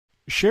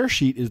Share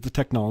Sheet is the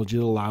technology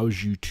that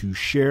allows you to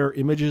share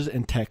images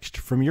and text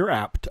from your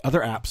app to other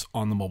apps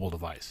on the mobile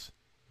device.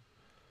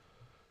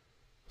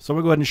 So I'm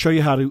going to go ahead and show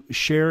you how to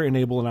share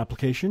enable an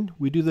application.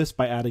 We do this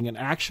by adding an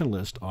action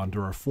list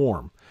onto our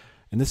form.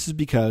 And this is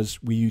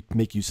because we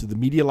make use of the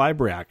media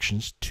library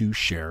actions to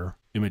share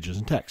images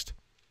and text.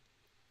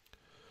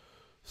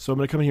 So I'm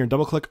going to come in here and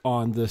double click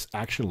on this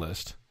action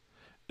list.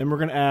 And we're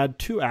going to add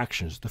two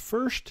actions. The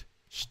first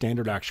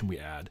standard action we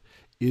add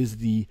is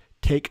the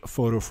take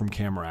photo from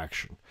camera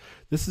action.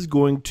 This is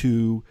going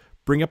to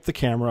bring up the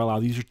camera, allow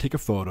the user to take a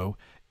photo,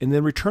 and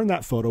then return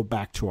that photo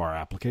back to our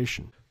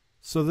application.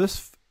 So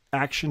this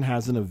action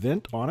has an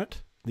event on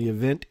it. The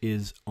event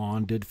is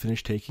on did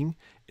finish taking,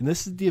 and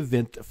this is the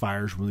event that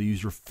fires when the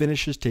user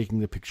finishes taking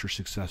the picture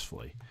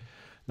successfully.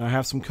 Now I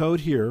have some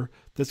code here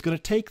that's going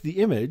to take the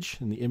image,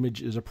 and the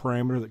image is a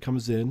parameter that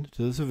comes in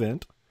to this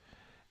event,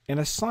 and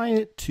assign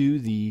it to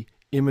the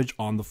image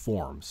on the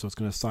form. So it's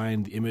going to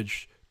assign the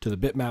image to the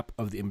bitmap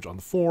of the image on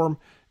the form,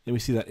 and we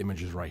see that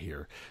image is right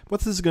here. What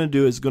this is going to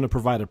do is going to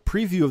provide a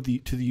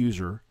preview to the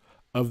user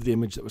of the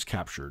image that was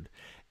captured,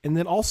 and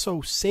then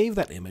also save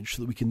that image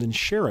so that we can then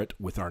share it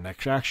with our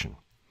next action.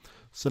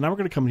 So now we're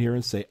going to come in here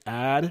and say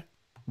add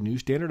new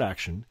standard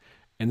action,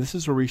 and this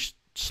is where we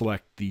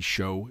select the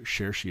show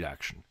share sheet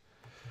action.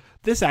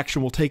 This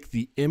action will take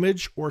the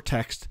image or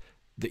text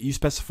that you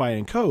specify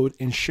in code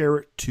and share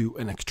it to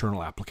an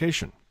external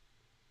application.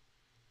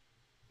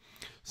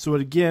 So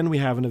again, we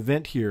have an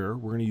event here.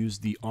 We're going to use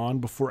the on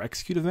before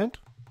execute event.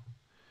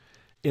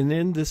 And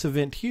then this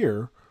event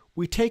here,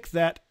 we take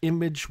that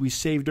image we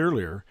saved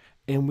earlier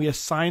and we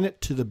assign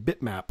it to the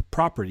bitmap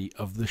property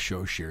of the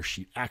show share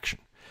sheet action.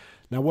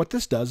 Now what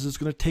this does is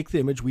going to take the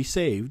image we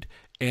saved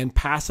and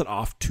pass it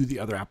off to the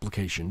other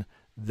application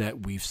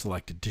that we've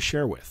selected to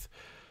share with.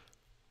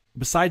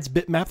 Besides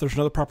bitmap, there's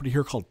another property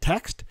here called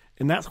text,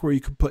 and that's where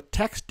you can put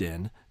text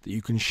in that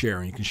you can share.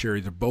 And you can share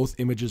either both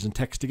images and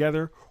text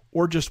together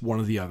or just one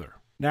or the other.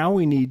 Now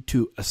we need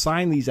to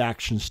assign these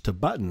actions to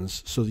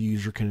buttons so the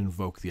user can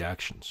invoke the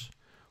actions.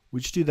 We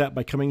just do that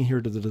by coming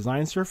here to the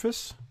design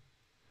surface,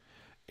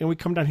 and we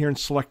come down here and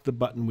select the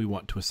button we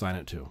want to assign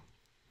it to.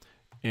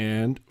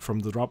 And from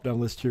the drop-down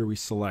list here, we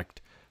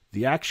select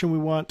the action we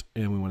want,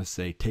 and we want to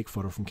say take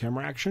photo from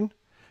camera action.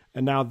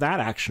 And now that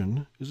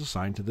action is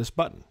assigned to this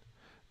button.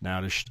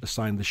 Now to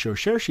assign the show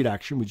share sheet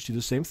action, we just do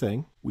the same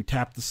thing. We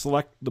tap the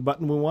select the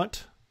button we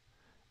want,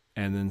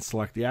 and then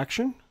select the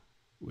action,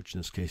 which in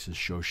this case is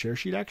show share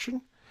sheet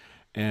action.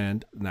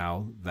 And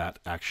now that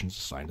action is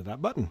assigned to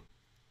that button.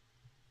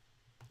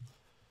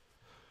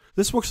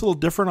 This works a little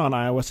different on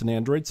iOS and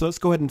Android, so let's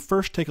go ahead and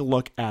first take a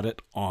look at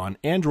it on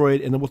Android,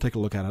 and then we'll take a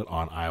look at it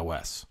on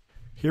iOS.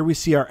 Here we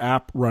see our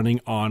app running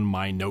on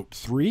my Note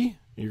 3.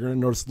 You're going to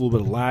notice a little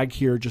bit of lag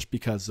here just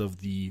because of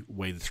the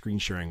way the screen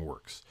sharing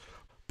works.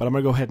 But I'm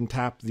going to go ahead and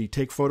tap the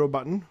Take Photo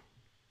button.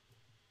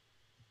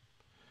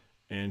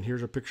 And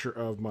here's a picture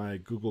of my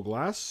Google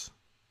Glass.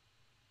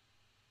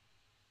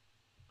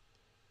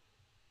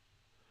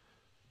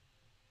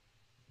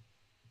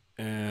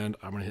 And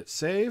I'm going to hit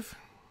Save.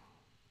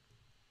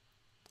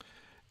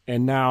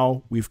 And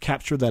now we've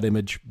captured that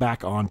image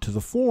back onto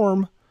the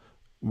form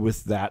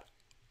with that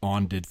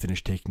on did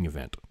finish taking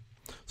event.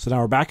 So now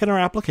we're back in our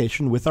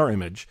application with our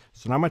image.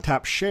 So now I'm going to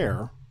tap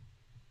Share.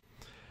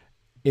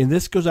 And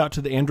this goes out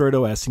to the Android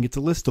OS and gets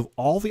a list of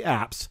all the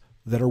apps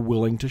that are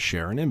willing to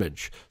share an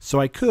image. So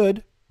I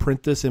could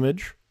print this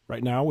image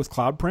right now with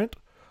Cloud Print.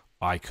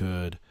 I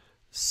could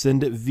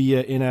send it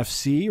via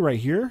NFC right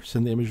here,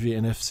 send the image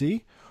via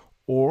NFC,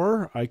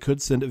 or I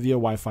could send it via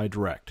Wi-Fi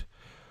Direct.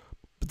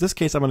 But in this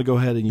case, I'm going to go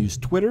ahead and use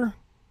Twitter.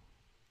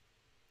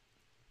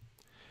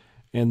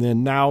 And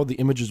then now the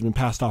image has been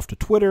passed off to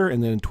Twitter,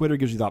 and then Twitter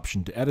gives you the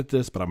option to edit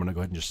this, but I'm going to go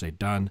ahead and just say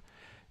done.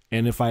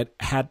 And if I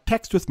had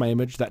text with my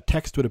image, that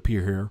text would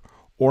appear here,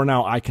 or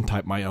now I can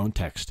type my own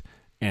text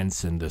and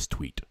send this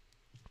tweet.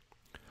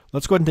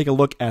 Let's go ahead and take a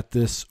look at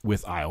this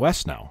with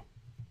iOS now.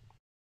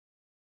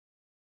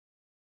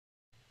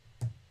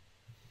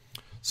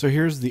 So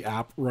here's the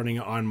app running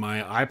on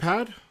my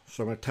iPad.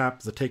 So I'm going to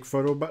tap the Take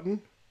Photo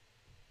button,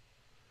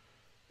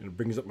 and it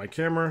brings up my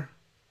camera.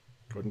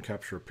 Go ahead and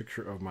capture a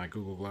picture of my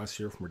Google Glass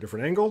here from a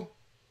different angle.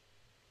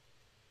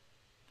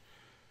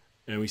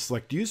 And we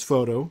select Use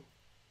Photo.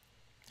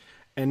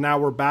 And now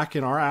we're back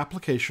in our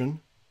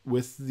application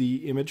with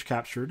the image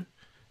captured.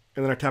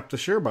 And then I tap the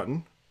Share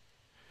button.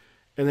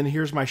 And then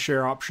here's my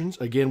share options.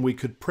 Again, we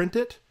could print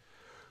it.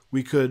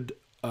 We could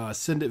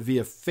send it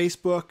via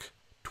Facebook,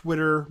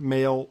 Twitter,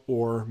 mail,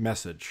 or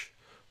message,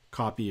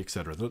 copy,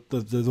 etc.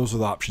 Those are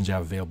the options you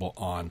have available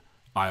on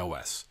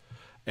iOS.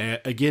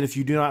 Again, if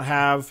you do not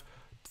have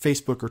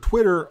Facebook or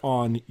Twitter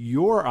on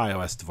your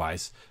iOS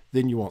device,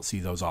 then you won't see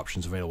those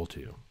options available to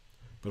you.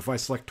 But if I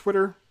select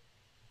Twitter,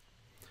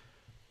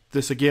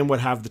 this again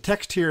would have the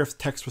text here if the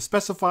text was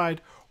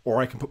specified,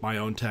 or I can put my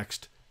own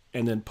text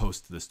and then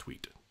post this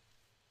tweet.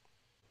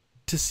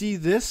 To see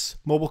this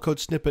mobile code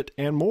snippet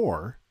and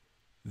more,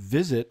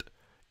 visit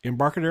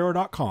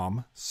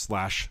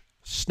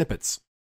Embarcadero.com/snippets.